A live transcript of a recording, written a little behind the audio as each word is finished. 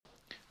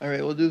All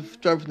right, we'll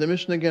start from the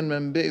Mishnah again.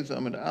 Mem Beis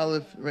Amud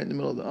Aleph, right in the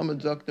middle of the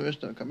Amud Zok. The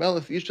Mishnah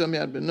Kabbalah. Isha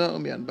miad beno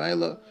miad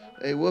baila.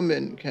 A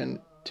woman can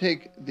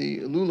take the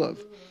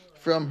lulav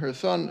from her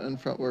son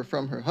or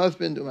from her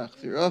husband,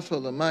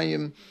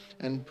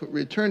 and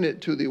return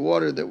it to the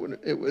water that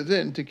it was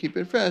in to keep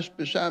it fresh.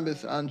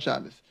 B'Shabbos on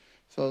Shabbos.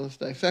 So let's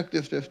dissect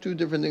this. There's two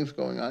different things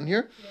going on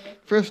here.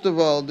 First of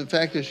all, the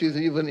fact that she's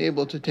even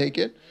able to take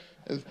it,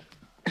 as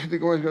the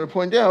Gemara is going to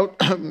point out,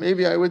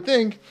 maybe I would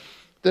think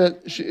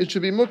that it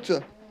should be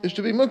muktzah. It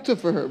should be muktzah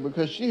for her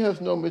because she has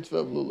no mitzvah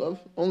of lulav.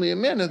 Only a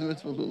man has a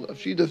mitzvah of lulav.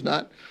 She does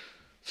not.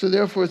 So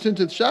therefore, since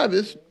it's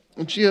Shabbos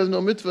and she has no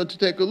mitzvah to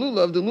take a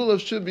lulav, the lulav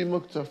should be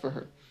muktzah for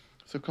her.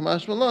 So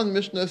Kamash Malon,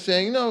 Mishnah is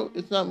saying, no,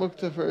 it's not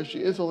muktzah for her. She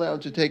is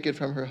allowed to take it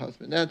from her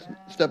husband. That's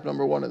step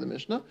number one of the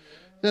Mishnah.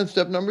 Then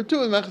step number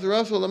two is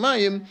machziraso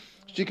lamayim.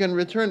 She can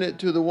return it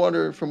to the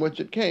water from which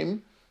it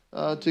came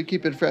to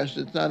keep it fresh.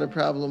 It's not a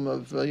problem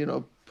of,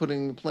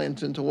 putting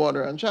plants into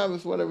water on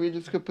Shabbos, whatever. You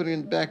just keep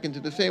putting it back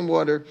into the same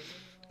water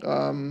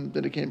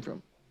that it came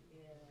from.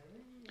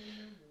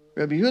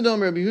 Rabbi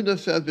Yehuda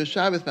says,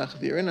 "B'Shabbos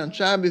machzirin." On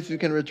Shabbos, you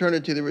can return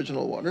it to the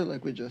original water,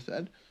 like we just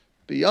said.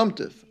 B'Yom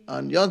Tov,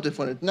 on Yom Tov,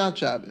 when it's not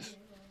Shabbos,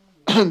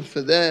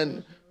 so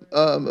then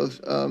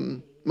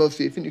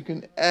Mosif, and you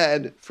can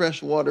add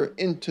fresh water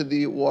into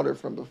the water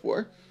from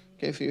before.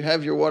 Okay, so you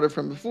have your water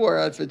from before.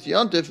 If it's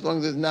Yom Tov, as long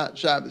as it's not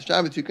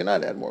Shabbos, you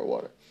cannot add more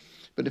water.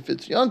 But if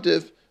it's Yom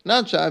Tov,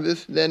 not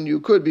Shabbos, then you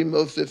could be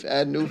Mosif,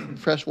 add new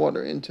fresh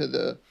water into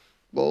the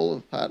bowl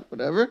of pot,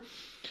 whatever.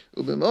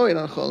 Ubemoed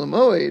on Chol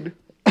Moed,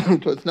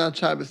 so it's not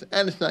Shabbos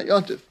and it's not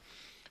Yontif.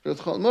 So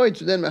it's Chol Moed,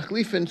 so then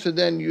Machlifin, so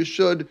then you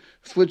should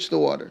switch the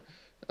water.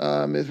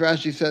 As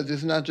Rashi says,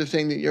 it's not just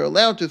saying that you're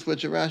allowed to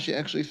switch it. Rashi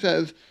actually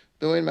says,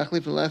 the way in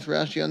Machlifin, last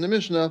Rashi on the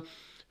Mishnah,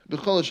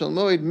 B'chol Shal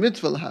Moed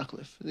mitzvah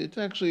l'hachlif. It's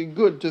actually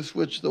good to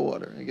switch the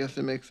water. I guess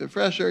it makes it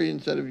fresher.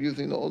 Instead of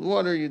using the old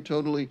water, you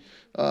totally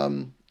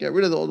get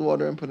rid of the old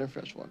water and put in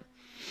fresh water.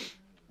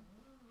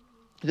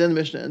 Then the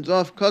Mishnah ends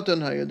off,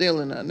 Katan hayadel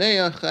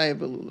l'naneya chayiv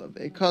lulav.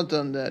 A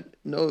katan that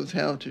knows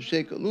how to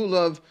shake a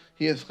lulav,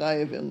 he is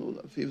chayiv in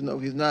lulav. Even though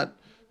he's not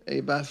a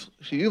bas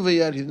shiyuva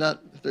yet, he's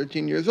not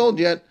 13 years old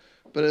yet,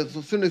 but as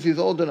soon as he's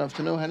old enough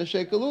to know how to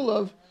shake a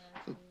lulav,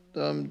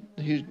 then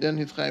he's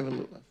chayiv in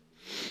lulav.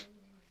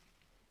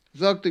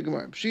 Zok the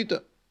Gemara,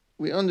 Pshita.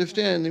 We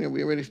understand,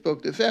 we already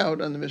spoke this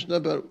out on the Mishnah,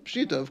 but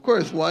Pshita, of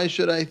course, why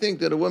should I think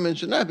that a woman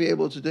should not be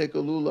able to take a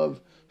lulav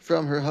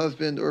from her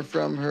husband or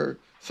from her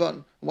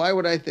son? Why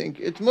would I think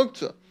it's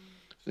muktzah?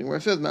 So where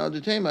it says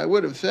Ma'al I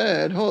would have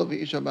said,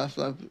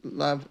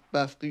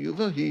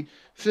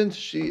 since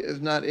she is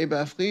not a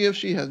bas chiyuv,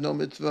 she has no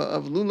mitzvah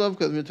of lulav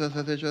because mitzvah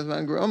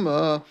saseh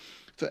grama.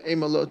 So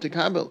emalo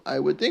tekabel. I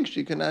would think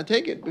she cannot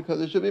take it because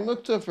it should be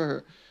muktzah for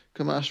her.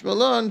 Kamash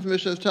Malon, the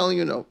Mishnah is telling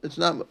you no, it's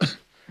not.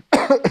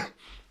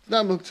 It's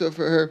not muktzah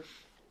for her.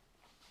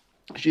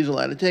 She's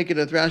allowed to take it,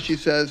 as Rashi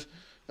says.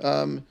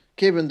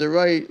 Kevin the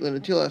right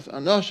lenatilas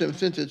anoshim,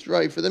 since it's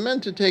right for the men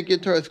to take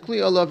it, taras kli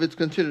alav, it's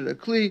considered a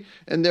kli,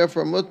 and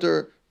therefore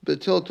mutter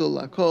betiltul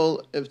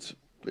lakol, it's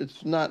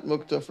not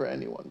mukta for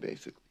anyone,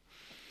 basically.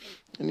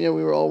 And we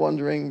were all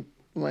wondering,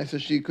 why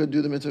says she could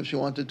do the mitzvah if she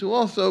wanted to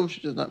also,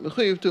 she's just not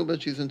mechuyev to,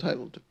 but she's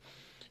entitled to.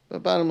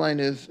 But bottom line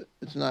is,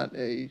 it's not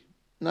a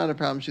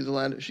problem, she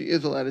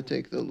is allowed to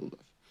take the lulav.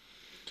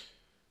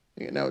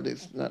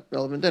 Nowadays, it's not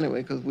relevant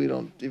anyway, because we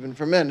don't, even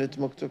for men, it's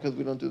mukta, because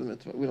we don't do the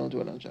mitzvah, we don't do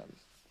it on Shabbos.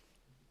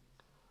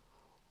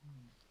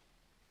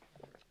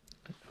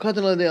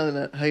 Katan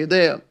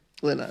hayadea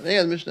lena.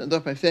 The Mishnah ends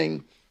off by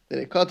saying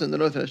that a katan that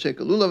knows how to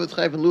shake a lulav is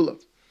chayiv and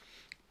lulav.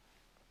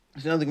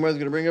 So now the Gemara is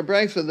going to bring a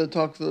brayso that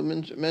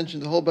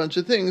mentions a whole bunch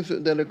of things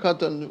that a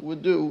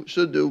katan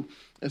should do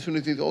as soon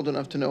as he's old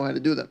enough to know how to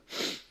do them.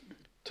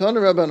 Tana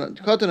Rabbanan,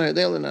 katan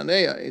hayadea lena.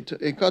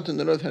 A katan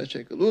that knows how to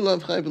shake a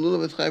lulav, chayiv and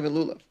lulav is chayiv and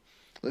lulav.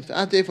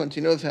 L'f'atef, once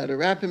he knows how to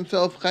wrap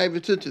himself, chayiv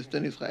v'tzitzis,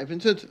 then he's chayiv and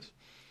tzitzis.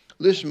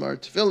 Lishmar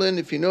tefillin,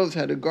 if he knows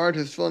how to guard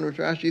his tefillin, which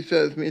Rashi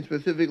says means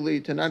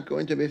specifically to not go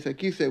into Beis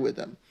HaKisei with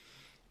them.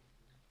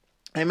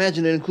 I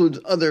imagine it includes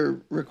other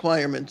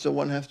requirements, so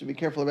one has to be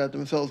careful about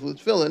themselves with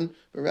tefillin,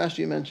 but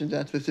Rashi mentions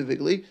that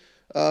specifically.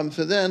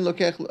 So then,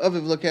 aviv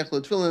lokech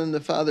tefillin,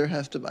 the father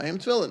has to buy him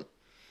tefillin.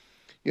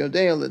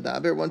 Yodei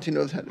ledaber, once he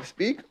knows how to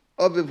speak,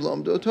 aviv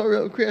lomdo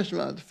Torah u'kriyas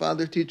shema, the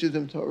father teaches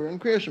him Torah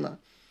and kriyas shema.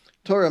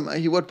 Torah,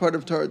 what part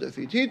of Torah does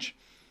he teach?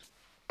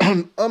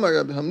 Amar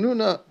Rabbi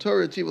Hamnuna,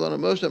 Torah Tzivulana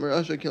Moshe,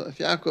 Marasha Kilas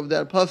Yaakov.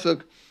 That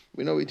pasuk,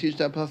 we know we teach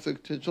that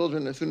pasuk to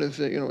children as soon as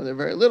when they're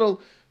very little.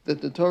 That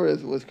the Torah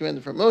was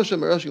commanded from Moshe,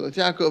 Marasha Kilas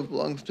Yaakov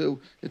belongs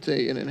to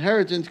an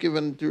inheritance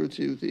given through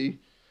to the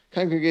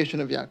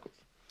congregation of Yaakov.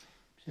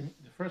 The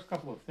first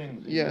couple of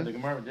things, the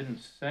Gemara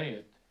didn't say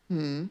it.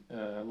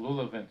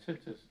 Lulav and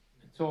tzitzis.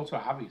 It's also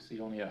obviously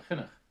only a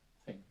chinuch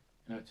thing.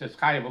 It says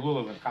chayiv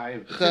lulav and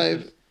chayiv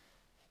tzitzis.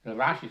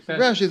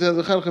 Rashi says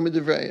the chalcha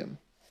midivrayim.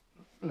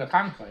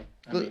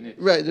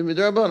 Right, the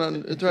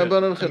midrabanan, it's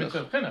rabbanan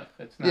chinuch.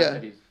 It's not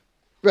that he's...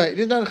 Right,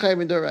 he's not a chayiv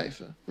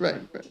midoraisa.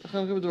 Right.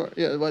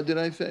 Yeah, what did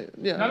I say?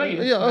 Yeah, No,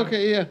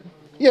 okay, yeah.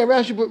 Yeah,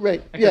 Rashi put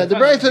right. Because yeah, the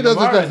Brisa doesn't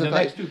specify. The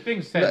next two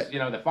things says,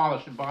 right. The father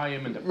should buy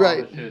him and the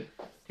father should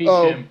teach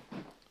him.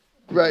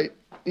 Right.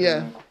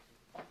 Yeah.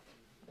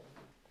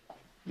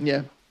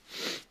 Yeah.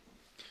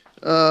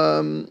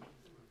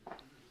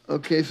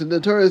 Okay, so the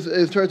Torah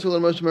is Torah to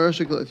Moshe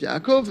Marashik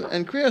Yaakov,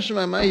 and Kriya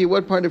Shema Mahi.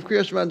 What part of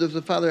Kriya Shema does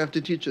the father have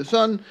to teach his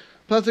son?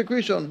 Pasuk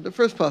Rishon, the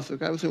first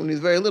pasuk. Obviously, when he's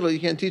very little, you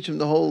can't teach him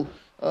the whole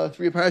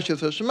 3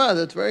 parashas of Shema.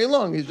 That's very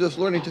long. He's just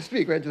learning to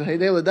speak, right? To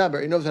Heidei L'daber.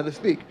 He knows how to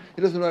speak.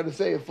 He doesn't know how to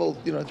say a full,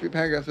 3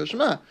 paragraphs of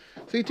Shema.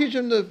 So you teach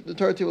him the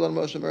Torah to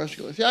Moshe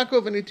Marashik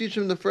Yaakov, and you teach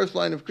him the first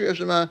line of Kriya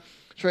Shema.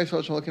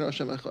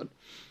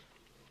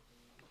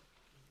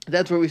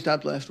 That's where we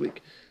stopped last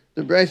week.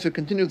 The Brisa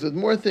continues with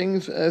more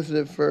things, as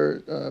if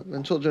for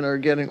when children are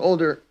getting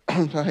older.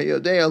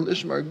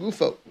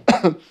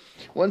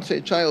 Once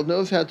a child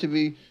knows how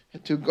to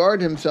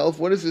guard himself,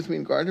 what does this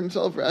mean, guard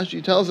himself?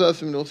 Rashi tells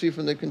us, and we'll see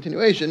from the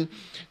continuation,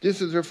 this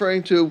is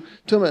referring to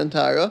Tumah and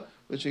Tara,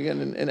 which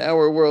again, in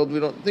our world, we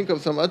don't think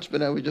of so much, but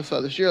now we just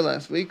saw the Shiur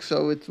last week,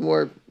 so it's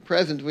more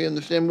present. We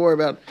understand more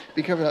about,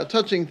 be careful about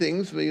touching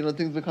things, but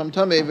things become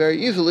Tameh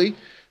very easily.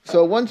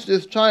 So once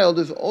this child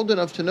is old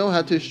enough to know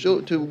how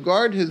to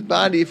guard his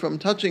body from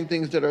touching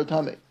things that are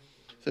tamei.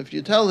 So if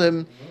you tell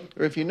him,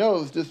 or if he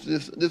knows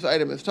this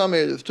item is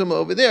tamei, or this tumah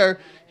over there,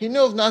 he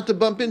knows not to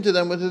bump into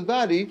them with his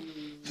body.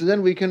 So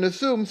then we can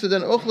assume,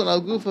 ochlan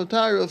al gufo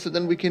taro, so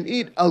then we can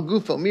eat al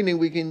gufo, meaning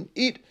we can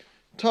eat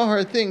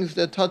tahar things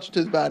that touched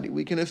his body.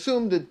 We can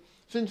assume that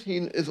since he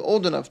is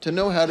old enough to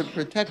know how to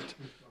protect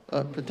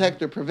or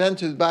prevent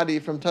his body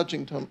from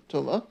touching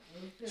tumah,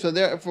 so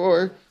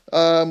therefore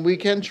we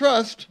can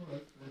trust,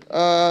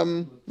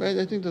 right?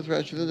 I think that's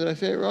right. Did I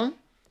say it wrong?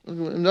 Right?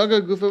 We don't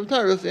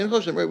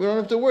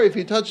have to worry if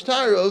he touched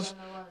taros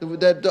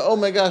that oh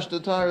my gosh, the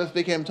taros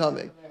became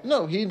tummy.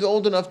 No, he's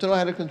old enough to know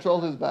how to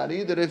control his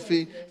body.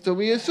 So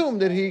we assume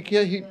that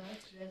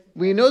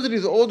we know that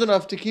he's old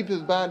enough to keep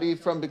his body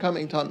from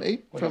becoming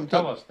tummy. He'll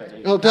tell us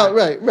that.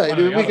 Right.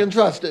 We can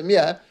trust him.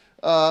 Yeah.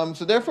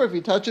 So therefore, if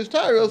he touches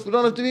taros, we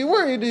don't have to be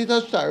worried that he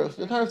touched taros.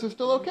 The taros is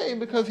still okay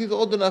because he's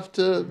old enough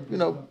to,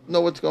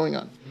 know what's going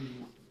on.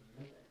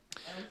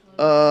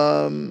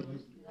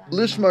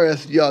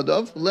 Lishmares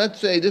Yadav. Let's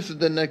say this is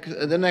the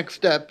next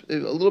step, a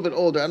little bit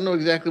older. I don't know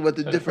exactly what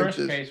the difference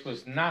is. The first case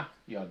was not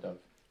Yadav.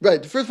 Right,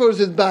 the first one was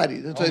his body.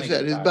 That's what I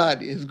said, his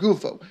body, his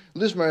gufo.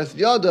 Lishmares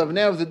Yadav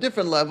now is a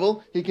different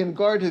level. He can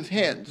guard his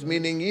hands,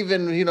 meaning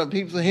even,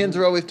 people's hands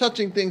are always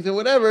touching things and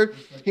whatever.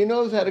 He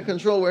knows how to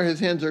control where his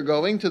hands are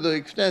going to the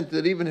extent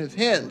that even his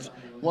hands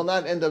will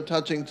not end up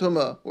touching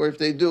tumah, or if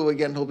they do,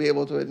 again, he'll be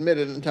able to admit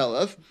it and tell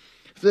us.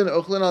 So then,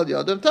 ochlan al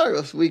yadav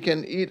taros, we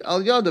can eat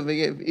al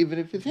yadav, even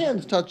if his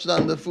hands touched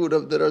on the food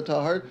that are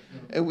tahar,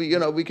 and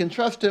we can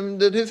trust him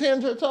that his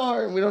hands are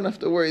tahar, and we don't have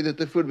to worry that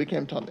the food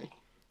became tummy.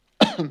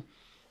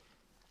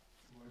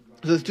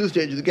 So there's 2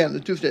 stages. Again, the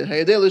 2 stages.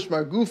 Hayadei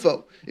lishmar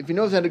gufo. If he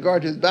knows how to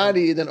guard his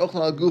body, then ochlan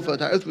al gufo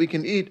taros. We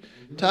can eat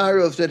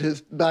taros that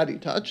his body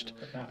touched,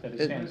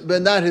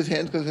 but not his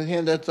hands, because his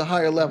hand, that's a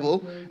higher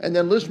level. And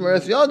then lishmar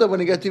es yadav, when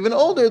he gets even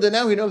older, then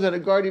now he knows how to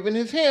guard even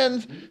his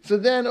hands. So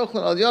then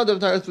ochlan al yadav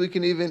taros, we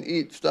can even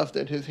eat stuff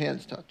that his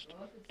hands touched,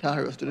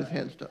 taros that his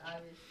hands touched.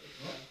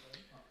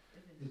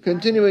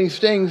 Continuing,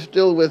 staying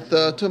still with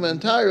tumah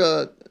and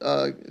tara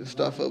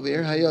stuff over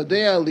here.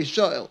 Hayadei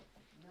lishoel.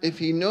 If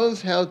he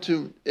knows how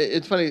to,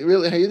 it's funny,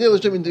 really, if he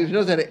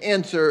knows how to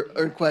answer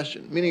a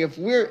question, meaning if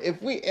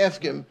we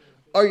ask him,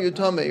 are you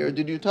tameh, or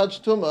did you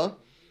touch tumah,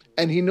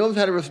 and he knows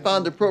how to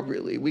respond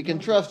appropriately, we can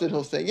trust that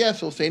he'll say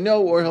yes, he'll say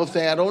no, or he'll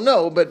say I don't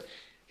know, but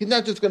he's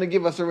not just going to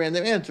give us a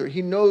random answer.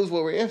 He knows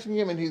what we're asking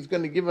him, and he's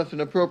going to give us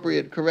an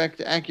appropriate,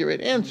 correct, accurate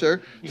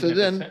answer. So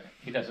then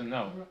he doesn't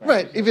know.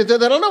 Right. If he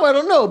says, I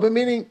don't know, but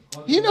meaning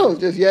he knows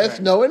there's yes,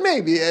 no, and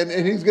maybe, and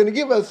he's going to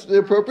give us the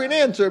appropriate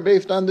answer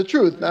based on the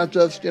truth, not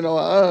just,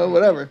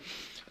 whatever.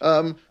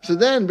 So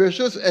then,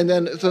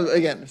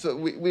 so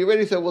we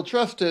already said we'll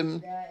trust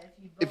him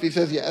if he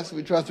says yes,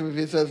 we trust him if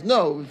he says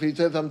no. If he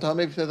says I'm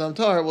tameh, if he says I'm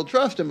tahar, we'll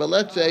trust him, but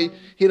let's say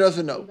he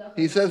doesn't know.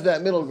 He says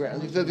that middle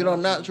ground. He says,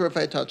 I'm not sure if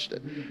I touched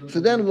it.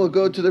 So then we'll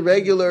go to the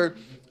regular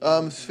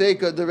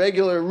sfeika, the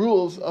regular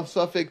rules of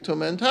Safek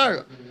Tumah and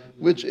Tara,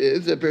 which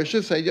is that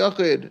Bereshus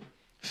HaYachid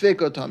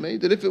Sfeiko Tameh,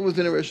 that if it was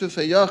in a Bereshus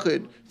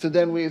HaYachid, so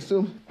then we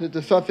assume that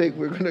the Safek,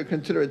 we're going to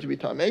consider it to be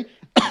Tameh.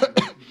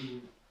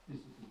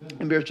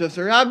 In Bereshus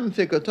HaRabim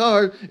Sfeiko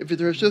Tahar, if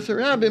it's Bereshus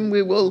HaRabim,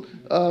 we will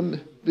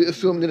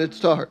assume that it's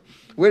Tahar.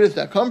 Where does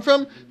that come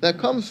from? That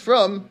comes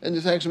from, and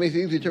this actually makes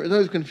it easy, it's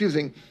always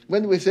confusing.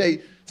 When do we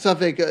say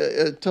Safek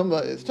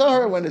Tumah is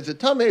Tahar? When is it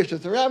Tameh? Bereshus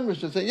HaRabim,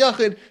 Bereshus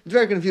HaYachid? It's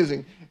very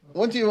confusing.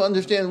 Once you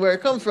understand where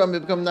it comes from,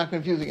 it becomes not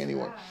confusing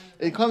anymore.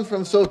 It comes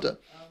from Sota.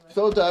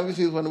 Sota,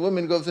 obviously, is when a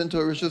woman goes into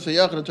a Rishus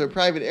HaYachid, into a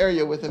private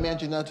area with a man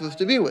she's not supposed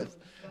to be with.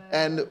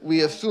 And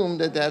we assume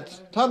that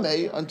that's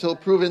Tameh until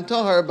proven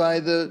Tahar by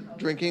the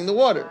drinking the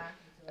water.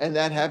 And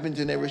that happens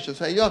in a Rishus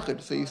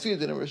HaYachid. So you see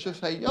that in a Rishus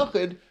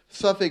HaYachid,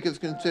 Safek is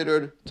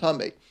considered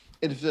Tameh.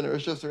 If it's in a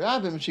Rosh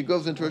Hashanah, she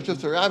goes into Rosh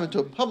Hashanah to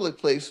a public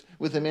place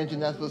with a man she's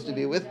not supposed to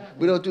be with.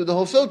 We don't do the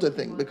whole sota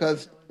thing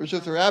because Rosh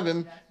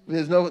Hashanah,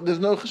 there's no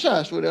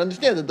chashash. We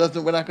understand it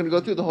doesn't. We're not going to go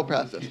through the whole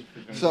process.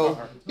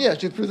 So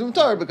she's presumed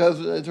tar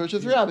because it's Rosh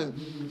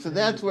Hashanah. So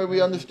that's where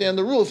we understand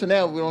the rule. So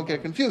now we don't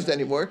get confused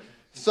anymore.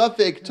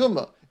 Safek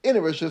tuma in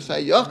a Rosh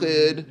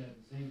Hashanah.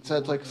 So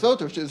it's like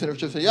sota. She's in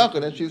Rosh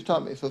Hashanah and she's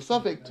tamei. So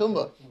safek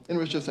tuma in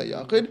Rosh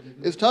Hashanah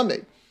is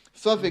tamei.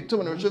 Safek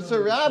Tuman Rosh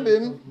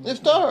Hashanah is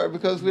tahar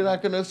because we're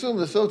not going to assume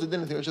the sota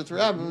didn't think Rosh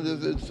Hashanah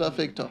is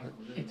Safek tahar.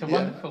 It's a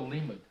wonderful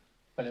limud,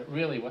 but it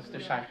really, what's the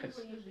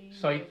shaykhis?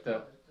 Soit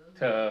to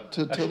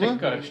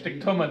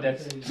shtik tuma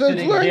that's so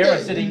sitting there, or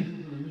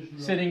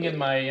sitting in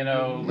my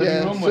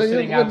living room, or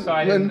sitting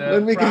outside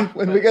when we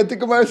get to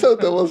Gemara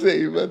Sota, we'll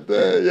see. But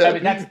I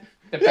mean that's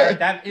the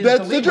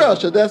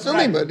drasha. That's the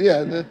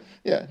limud.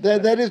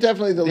 That is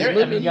definitely the limit.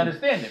 I mean, you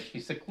understand if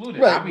she's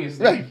secluded,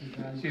 obviously,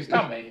 she's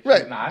tamei.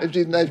 Right. If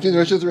she's not. If she's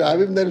Rosh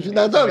Hashanah, then she's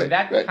not tamei. In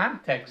that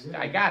context,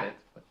 I got it.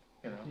 But,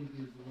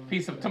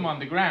 piece of tum on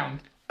the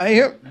ground. I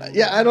hear.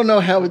 Yeah, I don't know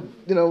how it.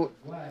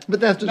 But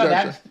that's the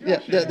drasha.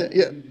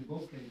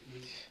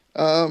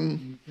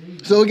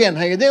 So again,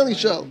 Hayadeli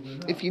Shal,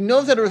 if he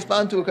knows how to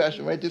respond to a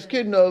question, right? This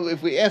kid knows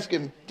if we ask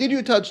him, "Did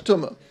you touch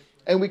tuma?"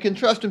 And we can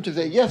trust him to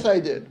say, yes,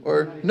 I did,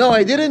 or no,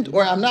 I didn't,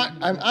 or I'm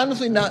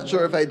honestly not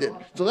sure if I did.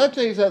 So let's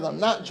say he says, I'm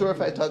not sure if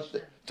I touched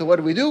it. So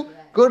what do?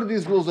 Go to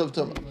these rules of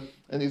Tumah.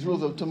 And these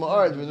rules of Tumah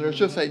are, if it's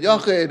Rosh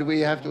Hashanah, we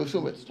have to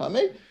assume it's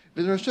Tameh. If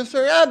it's Rosh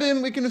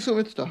Hashanah, we can assume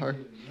it's Tahar.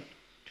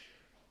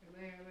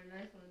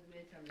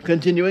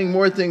 Continuing,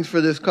 more things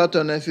for this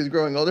katan as he's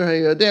growing older.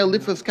 Hayadeh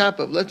lifas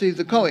kapav. Let's say he's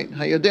a kohen.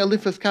 Hayadeh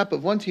lifas kapav.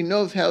 Once he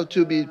knows how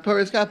to be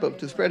paris kapav,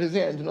 to spread his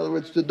hands, in other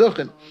words, to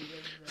duchen.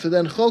 So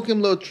then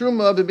cholkim lo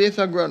truma bebeis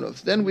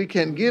hagronos. Then we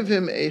can give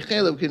him a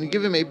chelav, can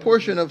give him a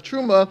portion of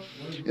truma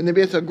in the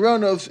beis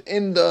hagronos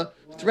in the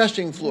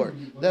threshing floor.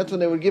 That's when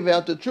they would give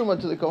out the truma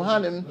to the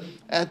kohanim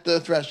at the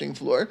threshing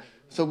floor.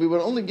 So we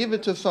would only give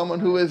it to someone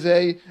who is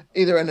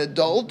either an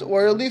adult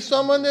or at least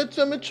someone that's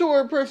a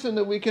mature person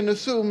that we can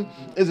assume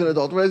is an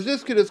adult. Whereas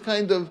this kid is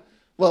kind of,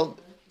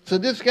 so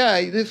this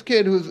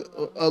kid who's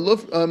a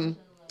lifas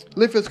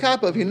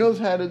kapav, he knows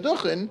how to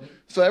duchen.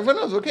 So everyone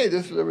knows, okay,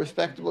 this is a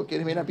respectable kid.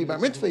 He may not be bar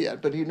mitzvah yet,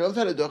 but he knows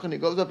how to duchen. He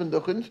goes up and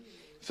duchens.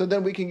 So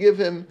then we can give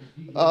him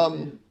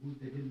truma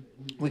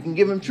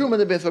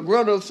the beis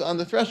hagronos on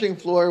the threshing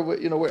floor,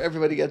 where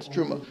everybody gets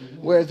truma.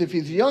 Whereas if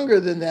he's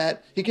younger than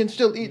that, he can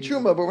still eat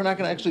truma, but we're not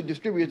going to actually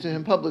distribute to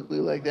him publicly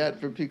like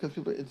that because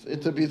people.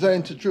 It's a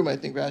bizayin to truma, I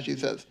think Rashi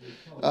says.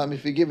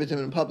 If you give it to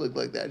him in public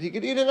like that, he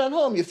could eat it at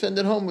home. You send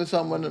it home with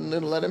someone and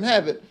then let him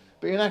have it,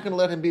 but you're not going to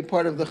let him be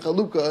part of the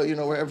chalukah,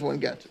 where everyone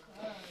gets it.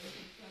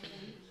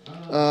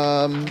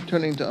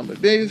 Turning to Amud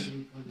Beis,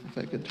 if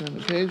I could turn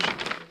the page.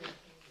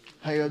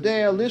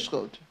 Hayodea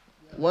lishchot.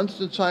 Once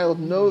the child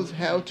knows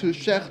how to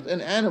shecht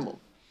an animal,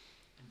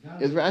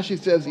 as Rashi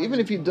says, even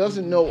if he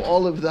doesn't know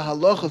all of the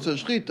halachas of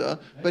shechita,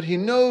 but he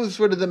knows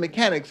sort of the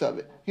mechanics of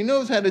it. He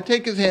knows how to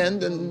take his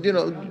hand and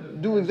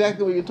do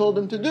exactly what you told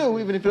him to do,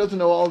 even if he doesn't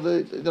know all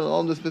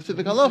the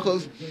specific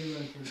halachos.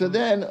 So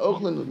then,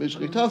 ochlan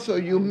b'shechita, so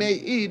you may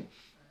eat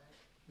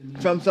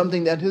from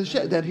something that he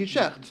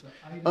shechts.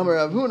 Amar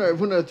Rav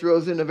Huna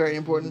throws in a very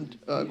important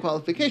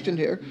qualification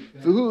here.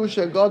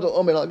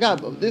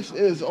 This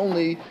is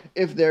only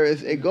if there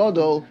is a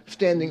gadol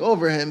standing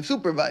over him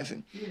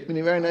supervising.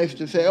 Meaning, very nice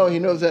to say, he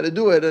knows how to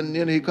do it, and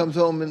he comes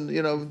home and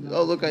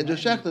look, I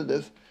just shechted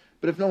this.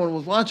 But if no one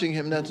was watching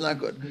him, that's not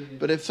good.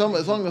 But as long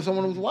as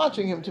someone was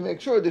watching him to make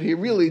sure that he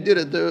really did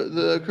it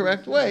the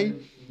correct way,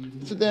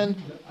 so then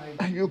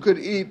you could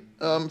eat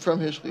from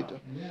his shechita.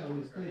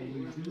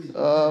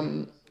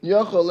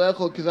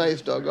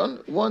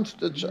 Once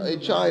a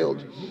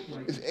child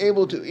is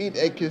able to eat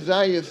a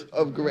kizayis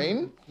of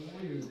grain,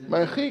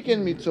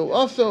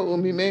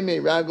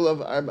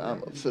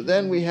 so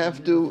then we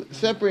have to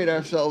separate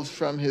ourselves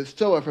from his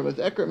toa, from his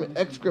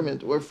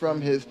excrement, or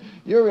from his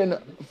urine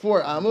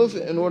 4 amos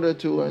in order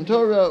to learn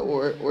Torah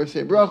or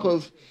say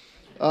brachos.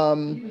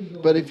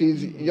 But if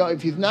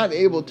he's not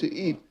able to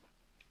eat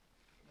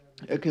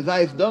a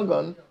kizayis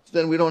dagon,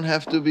 then we don't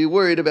have to be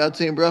worried about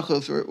saying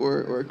brachos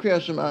or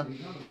kriyas shema.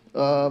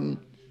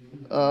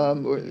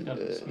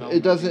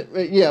 It doesn't.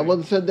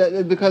 So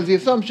that because the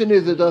assumption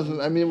is it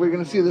doesn't. I mean, we're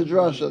going to see the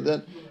drasha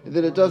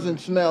that it doesn't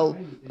smell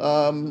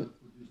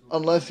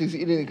unless he's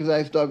eating a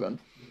kizayis dagon.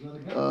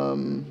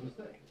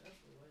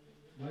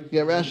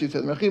 Rashi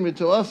says,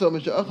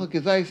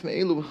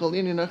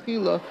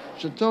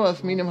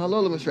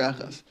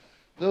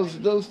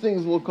 those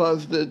things will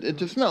cause it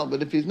to smell.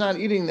 But if he's not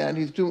eating that,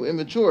 he's too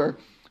immature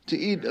to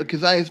eat a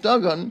kizayis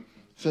dagon.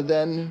 So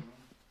then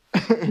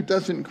it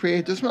doesn't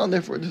create the smell.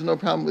 Therefore, there's no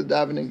problem with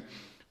davening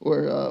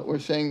or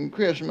saying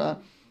kriyas shema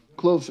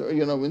closer,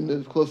 in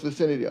the close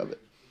vicinity of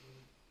it.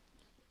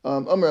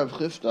 Amar Rav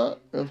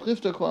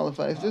Chisda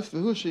qualifies this.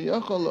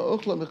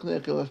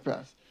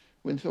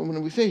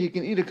 When we say he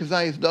can eat a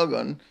kazayis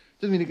dagon,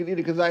 Doesn't mean he can eat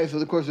a kazayis for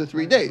the course of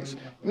 3 days.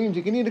 It means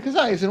he can eat a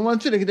kazayis in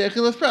one sitting,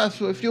 achilas pras,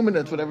 for a few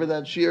minutes, whatever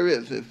that shiur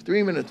is. If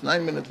 3 minutes,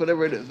 9 minutes,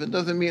 whatever it is. It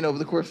doesn't mean over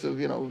the course of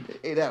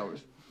 8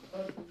 hours.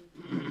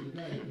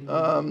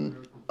 Amar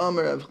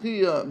Rav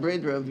Chia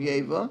Breder Rav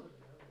Yeva.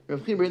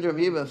 Rav Chia Breder Rav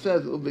Yeva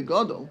says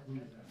ubigadol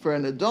for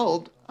an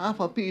adult. Let's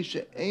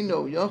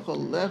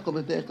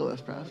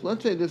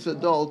say this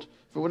adult,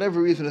 for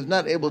whatever reason, is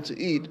not able to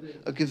eat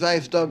a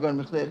kazayis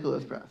dagon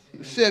mechlechelas pras.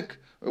 He's sick,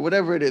 or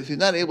whatever it is. He's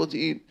not able to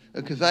eat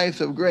a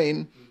kazayis of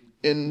grain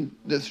in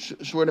this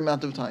short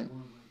amount of time,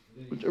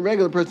 which a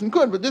regular person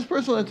could, but this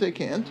person, let's say,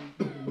 can't.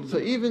 So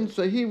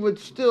he would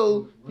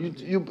still.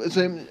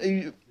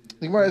 The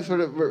Gemara is sort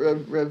of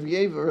Rav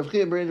Chia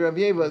Breder Rav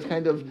Yeva is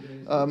kind of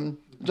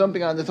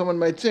jumping on that. Someone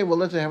might say, well,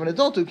 let's say I have an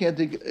adult who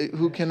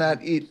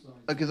cannot eat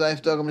a kazayis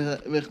dagan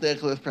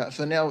mechlechelas pras.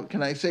 So now,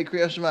 can I say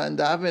Kriya Shema and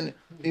daven,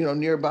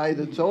 nearby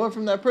the Zohar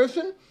from that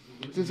person?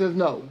 So he says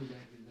no.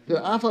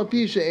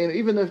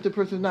 Even if the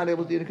person is not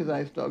able to eat a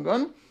kazayis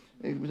dagan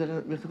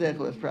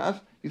mechlechelas pras,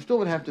 you still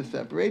would have to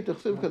separate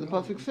because the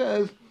pasuk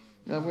says.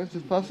 Now, where's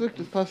this pasuk?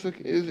 This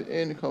pasuk is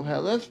in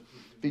Koheles.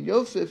 The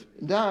Yosef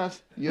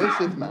das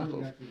Yosef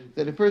machov.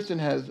 That a person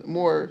has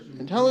more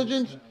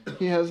intelligence,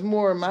 he has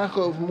more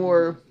machov,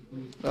 more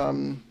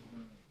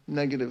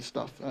negative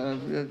stuff.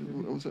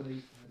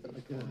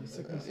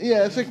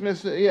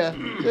 Sickness.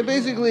 So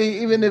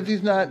basically, even if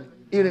he's not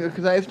eating a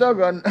kazayis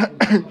dagan,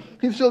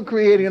 he's still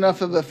creating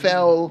enough of a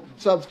foul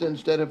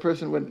substance that a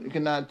person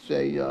cannot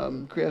say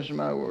Kriya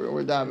Shema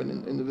or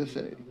daven in the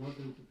vicinity.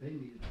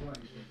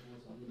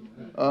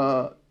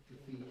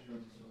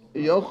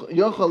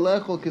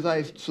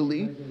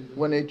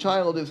 When a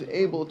child is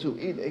able to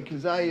eat a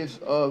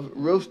kazayis of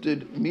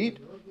roasted meat,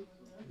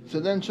 so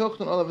then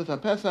shochten all of it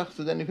pesach.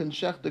 So then you can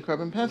shech the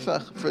carbon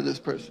pesach for this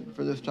person,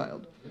 for this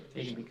child.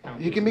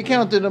 He can be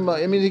counted.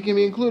 He can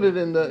be included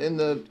in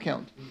the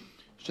count.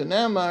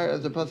 Shenamar,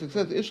 as the pasuk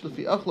says, ish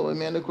lefi achlo, a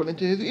man according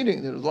to his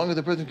eating. That as long as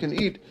the person can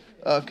eat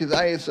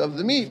kazayis of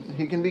the meat,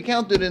 he can be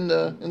counted in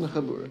the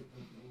chabura.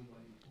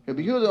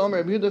 Rabbi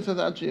Yehuda says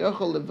that he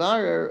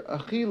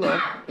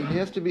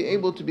has to be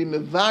able to be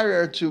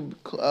mevarer, to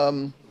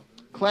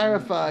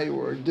clarify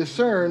or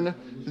discern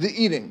the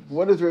eating.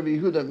 What does Rabbi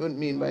Yehuda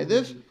mean by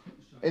this?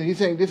 And he's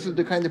saying this is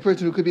the kind of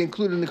person who could be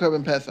included in the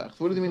carbon pesach. So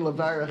what does he mean,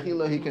 levarer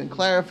achila? He can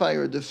clarify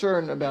or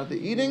discern about the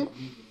eating.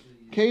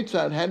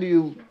 Ketzad,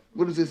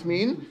 what does this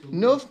mean?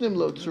 Nosnim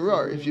lo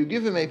tzurar. If you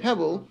give him a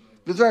pebble,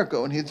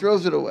 v'zarko, and he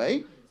throws it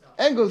away,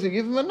 and goes, you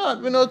give him a nut,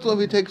 v'notlo,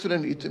 he takes it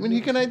and eats it. He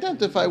can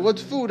identify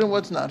what's food and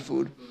what's not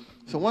food.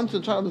 So once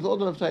the child is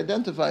old enough to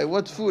identify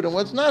what's food and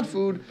what's not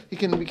food, he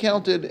can be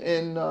counted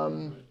in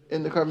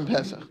the carbon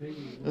pesach,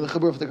 in the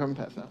chabur for the carbon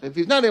pesach. If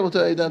he's not able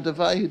to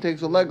identify, he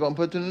takes a Lego and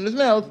puts it in his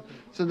mouth.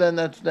 So then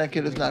that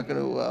kid is not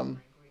going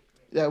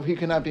to, he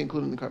cannot be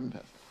included in the carbon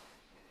pesach.